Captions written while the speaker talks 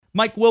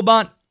Mike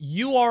Wilbon,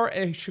 you are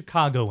a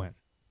Chicagoan.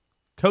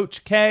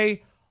 Coach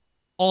K,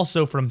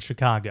 also from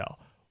Chicago.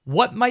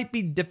 What might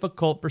be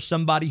difficult for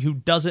somebody who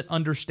doesn't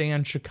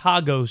understand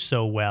Chicago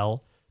so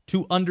well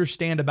to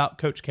understand about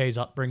Coach K's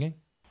upbringing?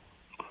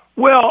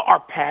 Well,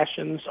 our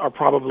passions are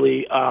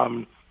probably,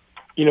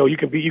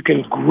 you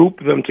can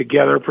group them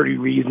together pretty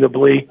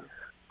reasonably.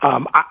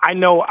 I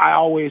know I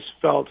always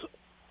felt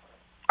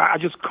I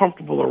just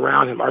comfortable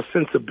around him. Our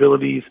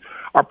sensibilities,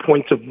 our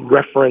points of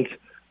reference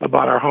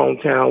about our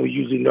hometown. We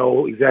usually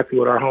know exactly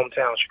what our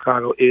hometown,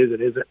 Chicago, is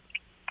and isn't.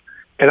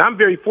 And I'm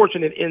very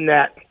fortunate in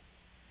that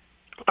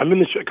I'm in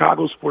the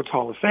Chicago Sports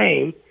Hall of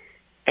Fame,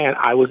 and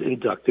I was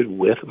inducted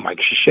with Mike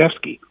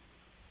Krzyzewski.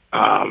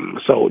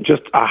 So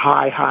just a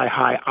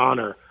high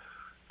honor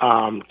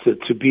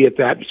to be at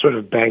that sort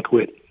of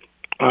banquet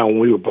when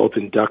we were both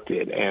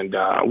inducted. And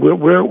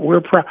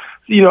we're proud.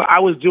 I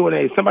was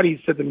doing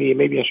somebody said to me,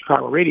 maybe on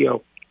Chicago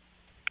radio,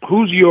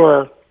 who's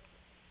your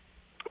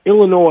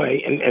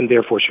Illinois and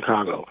therefore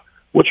Chicago?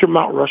 What's your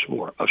Mount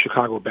Rushmore of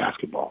Chicago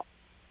basketball?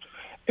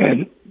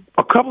 And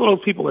a couple of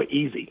those people are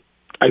easy.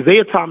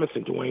 Isaiah Thomas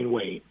and Dwayne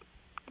Wade.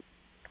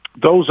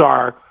 Those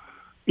are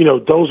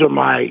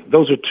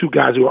two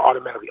guys who are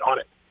automatically on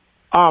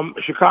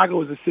it.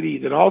 Chicago is a city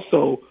that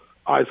also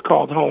is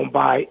called home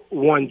by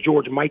one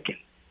George Mikan.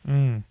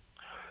 Mm.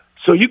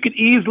 So you could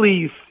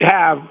easily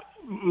have,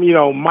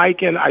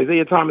 Mikan,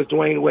 Isaiah Thomas,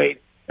 Dwayne Wade.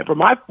 And for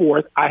my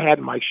fourth, I had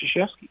Mike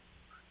Krzyzewski.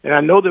 And I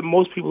know that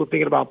most people are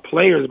thinking about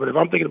players, but if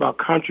I'm thinking about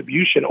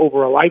contribution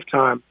over a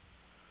lifetime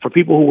for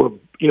people who were,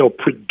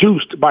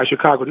 produced by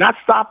Chicago, not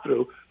stopped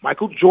through,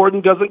 Michael Jordan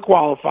doesn't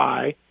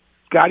qualify.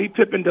 Scottie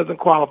Pippen doesn't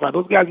qualify.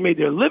 Those guys made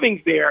their livings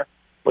there,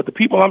 but the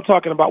people I'm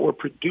talking about were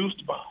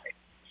produced by,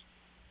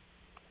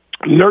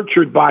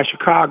 nurtured by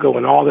Chicago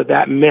and all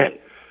that meant,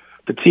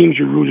 the teams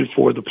you rooted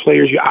for, the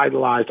players you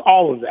idolized,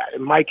 all of that.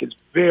 And Mike is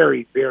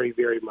very, very,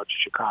 very much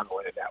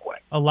Chicagoan in that way.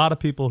 A lot of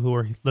people who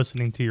are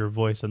listening to your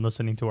voice and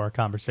listening to our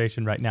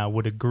conversation right now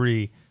would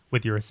agree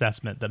with your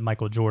assessment that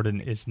Michael Jordan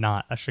is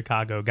not a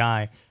Chicago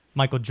guy.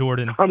 Michael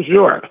Jordan. I'm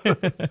sure.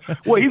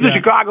 Well, he's a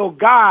Chicago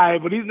guy,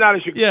 but he's not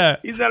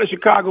a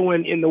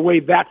Chicagoan in the way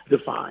that's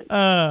defined.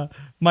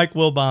 Mike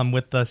Wilbon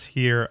with us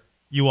here.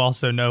 You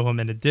also know him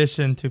in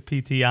addition to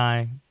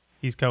PTI.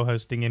 He's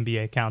co-hosting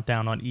NBA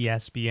Countdown on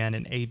ESPN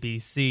and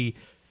ABC.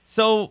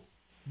 So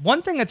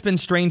one thing that's been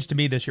strange to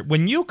me this year,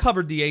 when you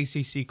covered the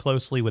ACC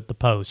closely with the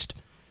Post,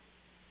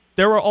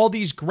 there were all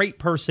these great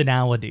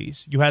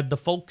personalities. You had the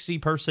folksy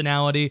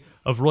personality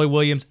of Roy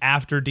Williams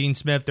after Dean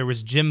Smith. There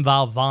was Jim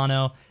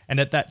Valvano, and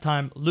at that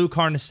time, Lou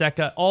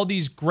Carnesecca, all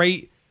these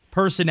great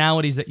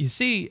personalities that you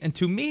see. And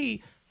to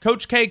me,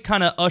 Coach K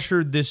kind of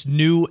ushered this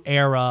new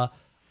era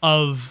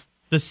of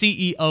the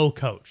CEO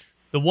coach,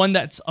 the one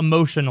that's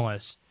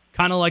emotionless,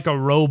 kind of like a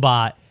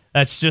robot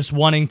that's just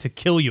wanting to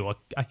kill you,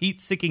 a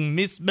heat-seeking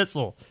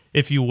missile,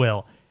 if you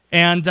will.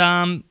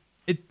 And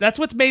that's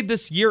what's made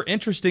this year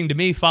interesting to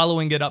me,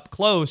 following it up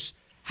close,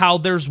 how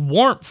there's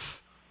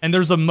warmth and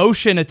there's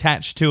emotion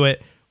attached to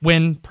it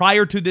when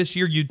prior to this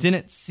year you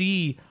didn't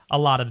see a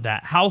lot of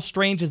that. How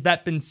strange has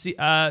that been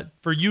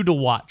for you to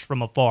watch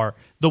from afar,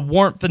 the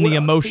warmth and the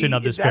emotion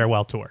of this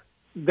farewell tour?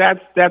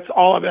 That's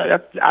all of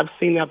that. I've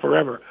seen that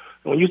forever.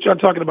 When you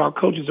start talking about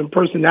coaches and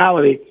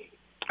personality,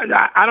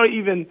 I don't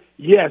even,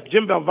 yes,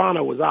 Jim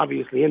Valvano was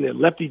obviously in there.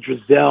 Lefty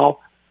Drizel,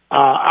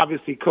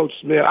 obviously Coach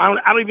Smith.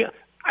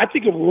 I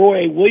think of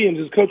Roy Williams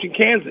as coaching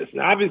Kansas.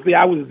 Now, obviously,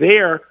 I was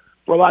there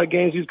for a lot of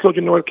games. He was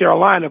coaching North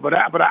Carolina, but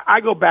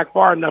I go back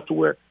far enough to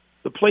where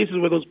the places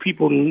where those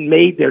people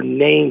made their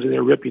names and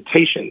their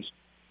reputations.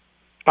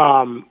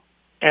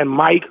 And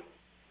Mike,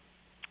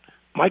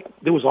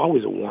 there was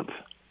always a warmth.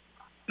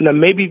 Now,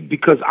 maybe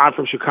because I'm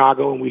from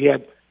Chicago and we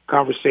had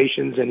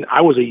conversations, and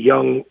I was a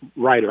young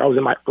writer. I was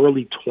in my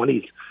early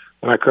 20s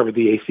when I covered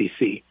the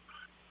ACC.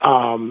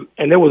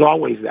 And there was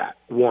always that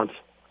warmth.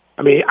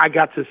 I mean, I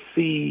got to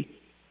see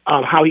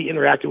how he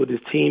interacted with his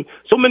team.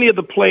 So many of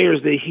the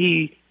players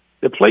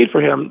that played for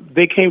him,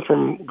 they came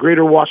from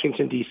Greater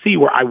Washington, D.C.,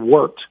 where I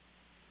worked.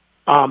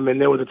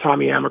 And there were the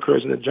Tommy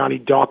Amakers and the Johnny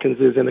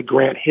Dawkinses and the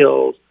Grant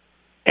Hills.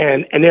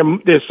 And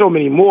there's so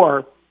many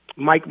more.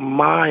 Mike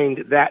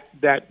mined that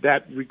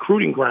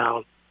recruiting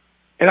ground.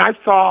 And I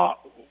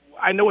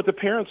know what the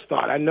parents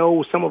thought. I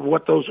know some of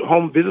what those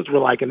home visits were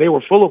like, and they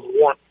were full of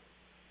warmth.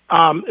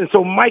 And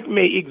so Mike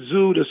may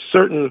exude a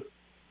certain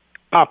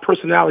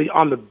personality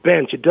on the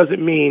bench. It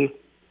doesn't mean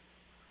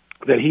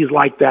that he's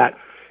like that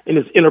in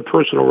his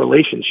interpersonal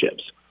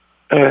relationships.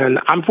 And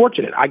I'm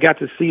fortunate. I got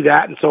to see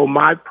that, and so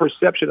my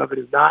perception of it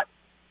is not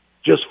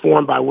just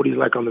formed by what he's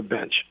like on the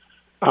bench.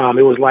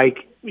 It was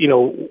like,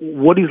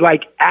 what he's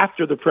like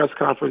after the press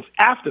conference,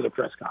 there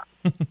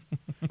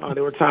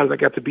were times I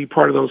got to be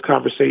part of those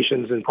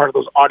conversations and part of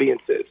those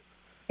audiences.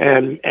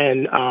 And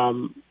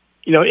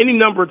any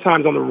number of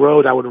times on the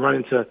road, I would run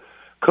into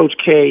Coach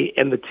K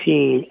and the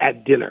team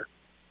at dinner,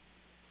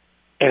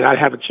 and I'd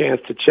have a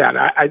chance to chat.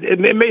 It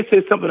may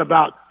say something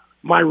about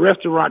my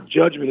restaurant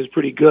judgment is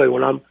pretty good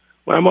when I'm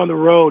on the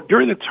road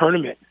during the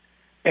tournament.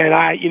 and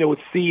I, would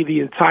see the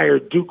entire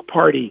Duke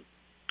party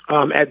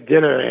at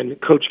dinner, and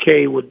Coach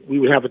K we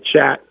would have a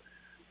chat.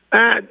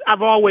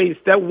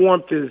 That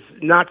warmth is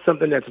not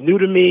something that's new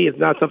to me. It's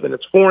not something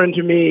that's foreign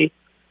to me.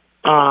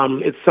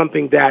 It's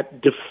something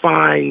that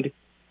defined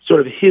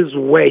sort of his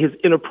way, his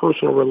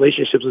interpersonal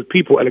relationships with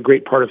people, and a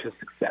great part of his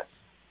success.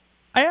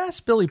 I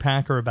asked Billy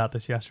Packer about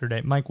this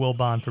yesterday. Mike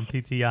Wilbon from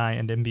PTI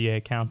and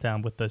NBA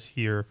Countdown with us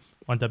here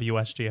on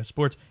WSGS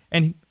Sports.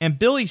 And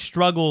Billy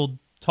struggled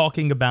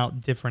talking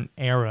about different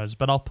eras,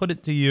 but I'll put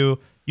it to you.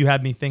 You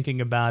had me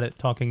thinking about it,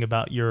 talking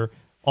about your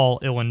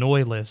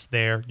all-Illinois list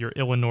there, your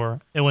Illinois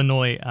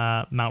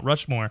Mount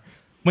Rushmore.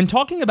 When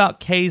talking about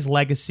K's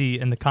legacy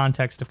in the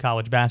context of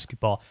college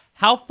basketball,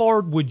 how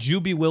far would you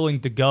be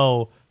willing to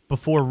go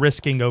before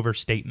risking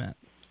overstatement?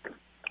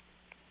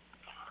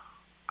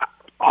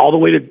 All the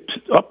way to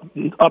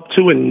up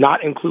to and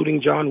not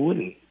including John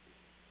Wooden.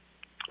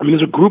 I mean,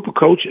 there's a group of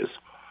coaches.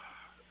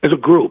 There's a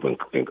group, and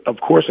of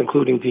course,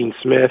 including Dean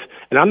Smith.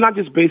 And I'm not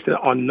just basing it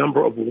on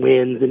number of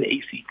wins and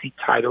ACC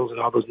titles and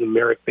all those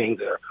numeric things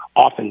that are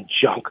often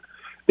junk.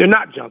 They're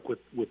not junk with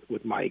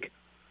Mike,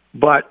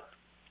 but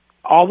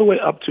all the way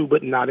up to,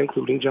 but not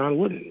including John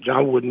Wooden.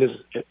 John Wooden is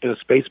in a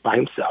space by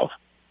himself.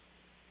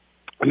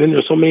 And then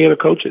there's so many other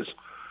coaches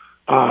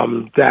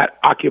that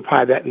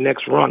occupy that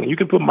next rung. And you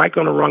can put Mike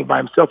on a rung by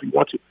himself if you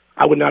want to.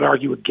 I would not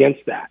argue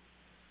against that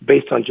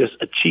based on just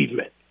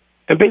achievement.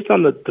 And based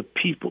on the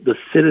people, the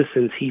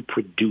citizens he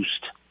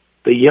produced,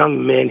 the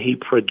young men he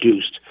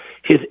produced,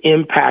 his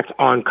impact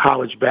on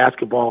college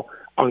basketball,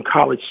 on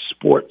college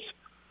sports,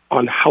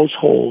 on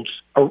households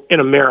in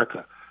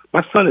America.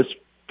 My son is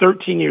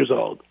 13 years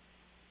old.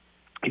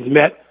 He's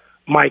met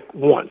Mike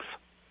once.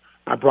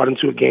 I brought him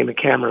to a game in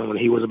Cameron when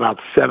he was about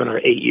 7 or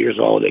 8 years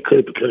old. It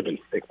could have been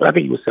 6, but I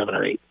think he was 7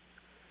 or 8.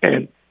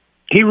 And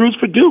he roots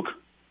for Duke.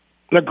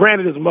 Now,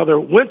 granted, his mother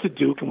went to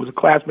Duke and was a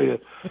classmate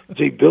of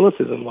Jay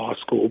Billis's in law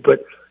school,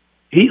 but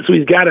he's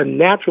got a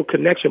natural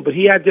connection. But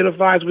he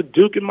identifies with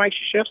Duke and Mike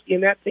Krzyzewski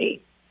and that team.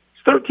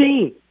 He's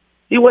 13.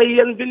 He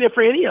hasn't been there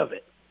for any of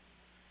it,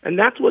 and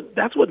that's what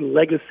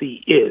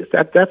legacy is.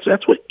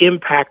 That's what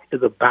impact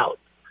is about.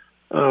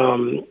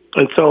 And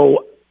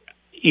so,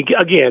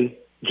 again,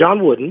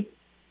 John Wooden,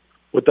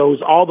 with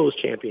all those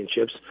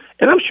championships,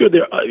 and I'm sure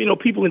there are,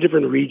 people in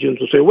different regions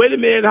will say, "Wait a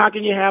minute, how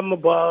can you have him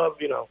above?"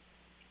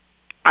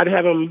 I'd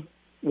have him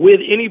with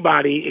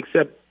anybody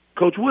except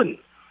Coach Wooden,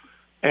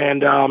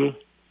 and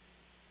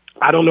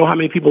I don't know how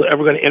many people are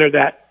ever going to enter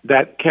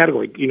that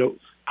category.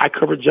 I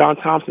covered John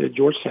Thompson at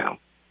Georgetown,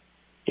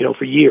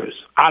 for years.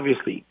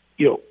 Obviously,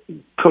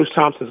 Coach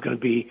Thompson's going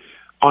to be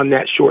on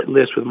that short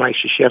list with Mike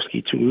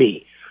Krzyzewski to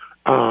me,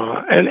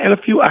 and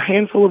a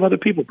handful of other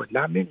people, but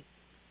not many.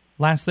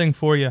 Last thing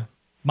for you,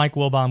 Mike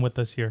Wilbon with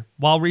us here.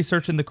 While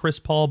researching the Chris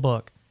Paul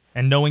book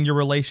and knowing your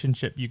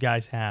relationship you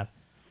guys have,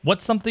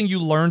 what's something you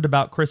learned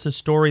about Chris's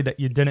story that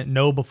you didn't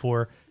know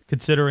before,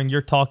 considering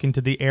you're talking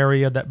to the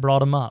area that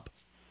brought him up?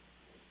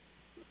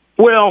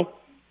 Well,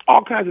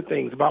 all kinds of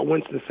things about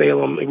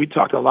Winston-Salem. And we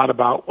talked a lot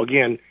about,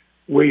 again,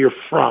 where you're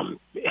from.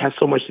 It has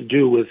so much to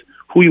do with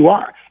who you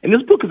are. And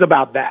this book is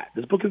about that.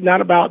 This book is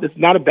not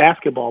a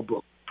basketball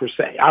book per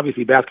se.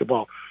 Obviously,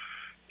 basketball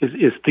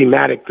is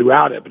thematic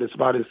throughout it, but it's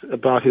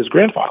about his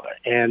grandfather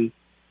and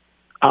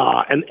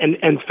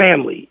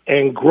family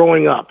and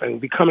growing up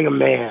and becoming a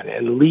man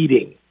and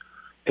leading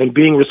and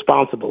being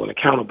responsible and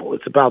accountable.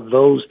 It's about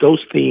those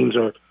themes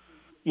are,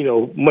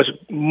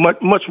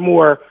 much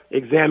more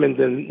examined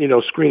than,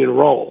 screen and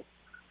roll.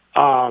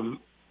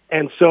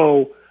 And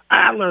so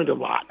I learned a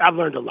lot. I've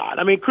learned a lot.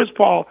 I mean, Chris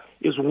Paul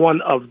is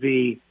one of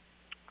the,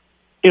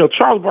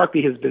 Charles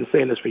Barkley has been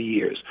saying this for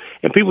years,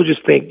 and people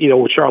just think,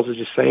 Charles is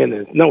just saying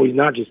this. No, he's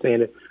not just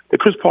saying it. That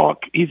Chris Paul,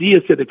 he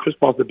has said that Chris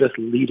Paul is the best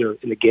leader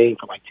in the game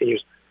for like 10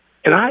 years.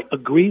 And I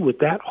agree with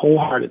that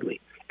wholeheartedly.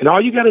 And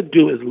all you got to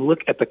do is look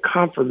at the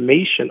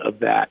confirmation of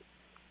that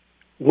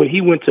when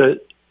he went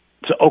to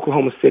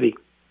Oklahoma City.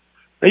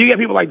 Now you got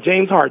people like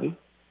James Harden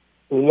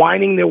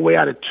whining their way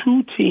out of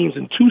 2 teams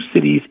in 2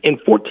 cities in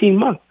 14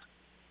 months.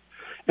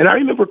 And I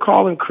remember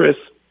calling Chris.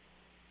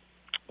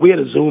 We had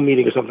a Zoom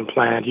meeting or something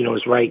planned,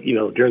 it's right,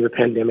 during the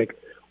pandemic.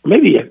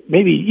 Maybe,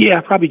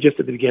 probably just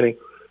at the beginning.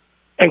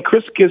 And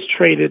Chris gets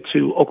traded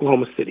to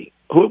Oklahoma City,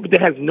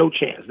 that has no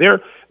chance. They're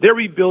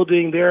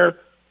rebuilding. They're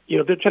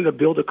trying to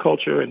build a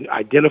culture and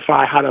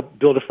identify how to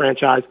build a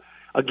franchise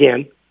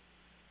again.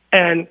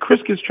 And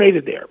Chris gets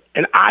traded there.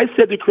 And I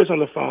said to Chris on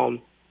the phone,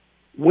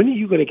 when are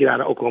you going to get out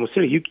of Oklahoma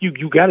City?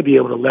 You got to be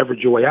able to leverage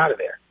your way out of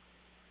there.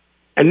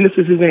 And this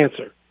is his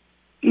answer.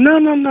 No.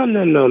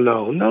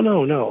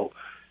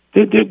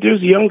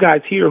 There's young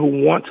guys here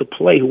who want to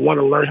play, who want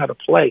to learn how to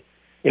play.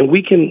 And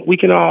we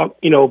can all,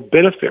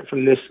 benefit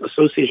from this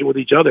association with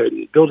each other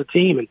and build a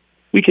team, and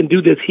we can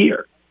do this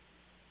here.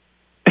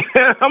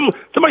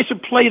 Somebody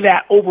should play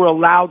that over a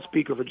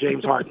loudspeaker for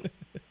James Harden.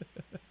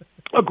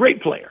 A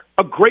great player,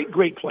 a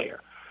great player.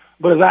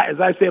 But as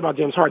I say about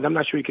James Harden, I'm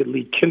not sure he could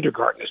lead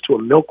kindergartners to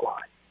a milk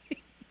line.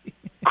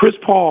 Chris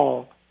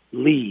Paul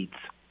leads.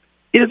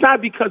 It is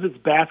not because it's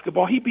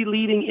basketball. He'd be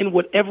leading in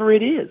whatever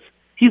it is.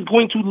 he's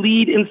going to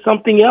lead in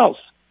something else.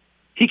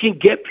 He can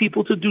get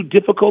people to do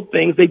difficult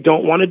things they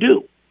don't want to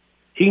do.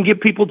 He can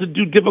get people to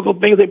do difficult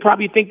things they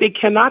probably think they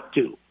cannot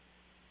do.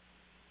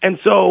 And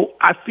so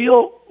I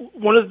feel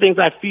one of the things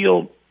I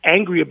feel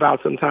angry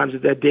about sometimes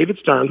is that David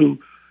Stern, who,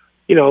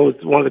 you know,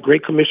 is one of the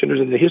great commissioners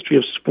in the history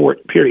of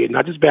sport, period,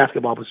 not just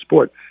basketball, but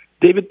sport,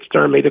 David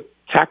Stern made a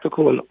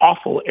tactical and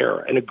awful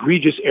error, an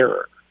egregious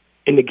error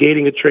in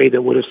negating a trade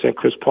that would have sent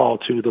Chris Paul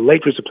to the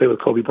Lakers to play with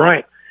Kobe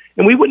Bryant.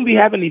 And we wouldn't be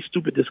having these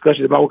stupid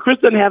discussions about, well, Chris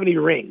doesn't have any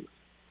rings,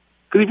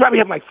 because he probably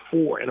had like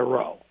 4 in a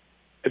row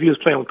if he was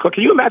playing with Kobe.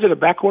 Can you imagine a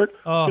backcourt,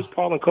 Chris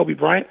Paul and Kobe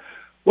Bryant?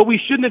 Well, we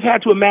shouldn't have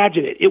had to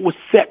imagine it. It was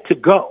set to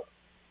go.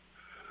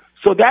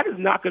 So that is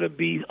not going to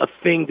be a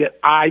thing that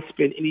I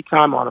spend any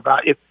time on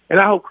about. And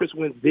I hope Chris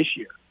wins this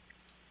year.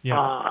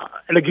 Yeah.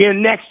 And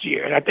again next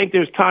year. And I think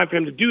there's time for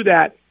him to do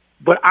that.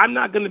 But I'm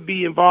not going to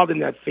be involved in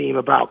that theme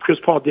about Chris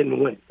Paul didn't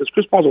win, because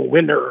Chris Paul's a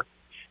winner.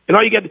 And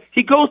all you got,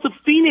 he goes to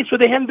Phoenix where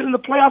they haven't been in the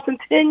playoffs in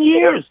 10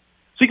 years.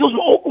 So he goes to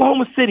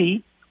Oklahoma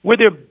City where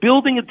they're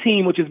building a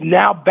team which is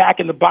now back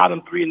in the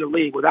bottom 3 in the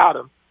league without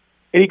him.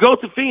 And he goes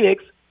to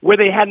Phoenix where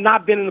they had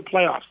not been in the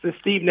playoffs since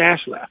Steve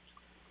Nash left.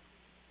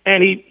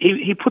 And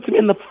he puts them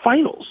in the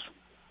finals.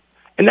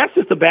 And that's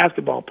just the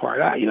basketball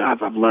part.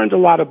 I've learned a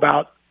lot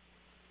about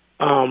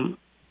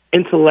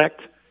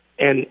intellect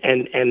and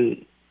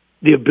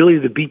the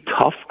ability to be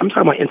tough. I'm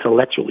talking about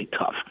intellectually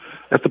tough.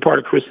 That's the part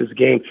of Chris's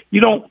game.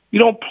 You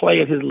don't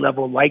play at his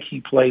level like he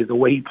plays, the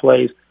way he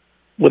plays,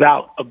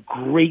 without a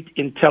great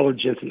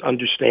intelligence and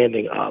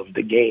understanding of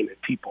the game and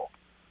people.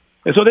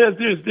 And so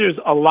there's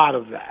a lot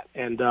of that.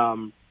 And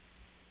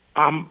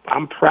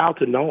I'm proud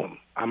to know him.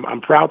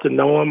 I'm proud to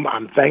know him.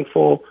 I'm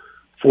thankful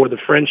for the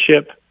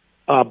friendship,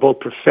 both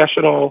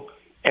professional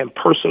and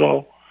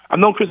personal. I've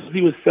known Chris since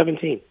he was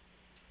 17.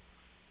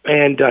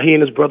 And he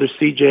and his brother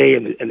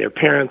CJ and their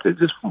parents, it's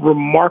just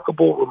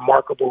remarkable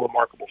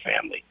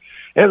family.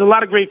 And there's a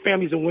lot of great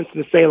families in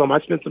Winston-Salem. I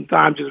spent some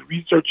time just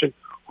researching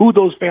who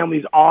those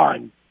families are.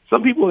 And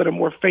some people that are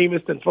more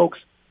famous than folks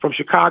from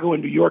Chicago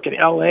and New York and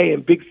L.A.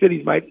 and big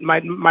cities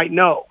might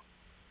know.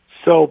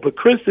 So, but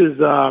Chris is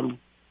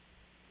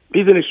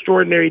he's an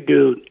extraordinary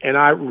dude, and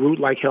I root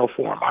like hell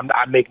for him.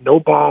 I make no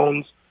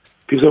bones.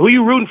 People say, who are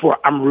you rooting for?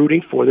 I'm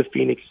rooting for the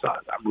Phoenix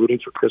Suns. I'm rooting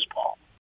for Chris Paul.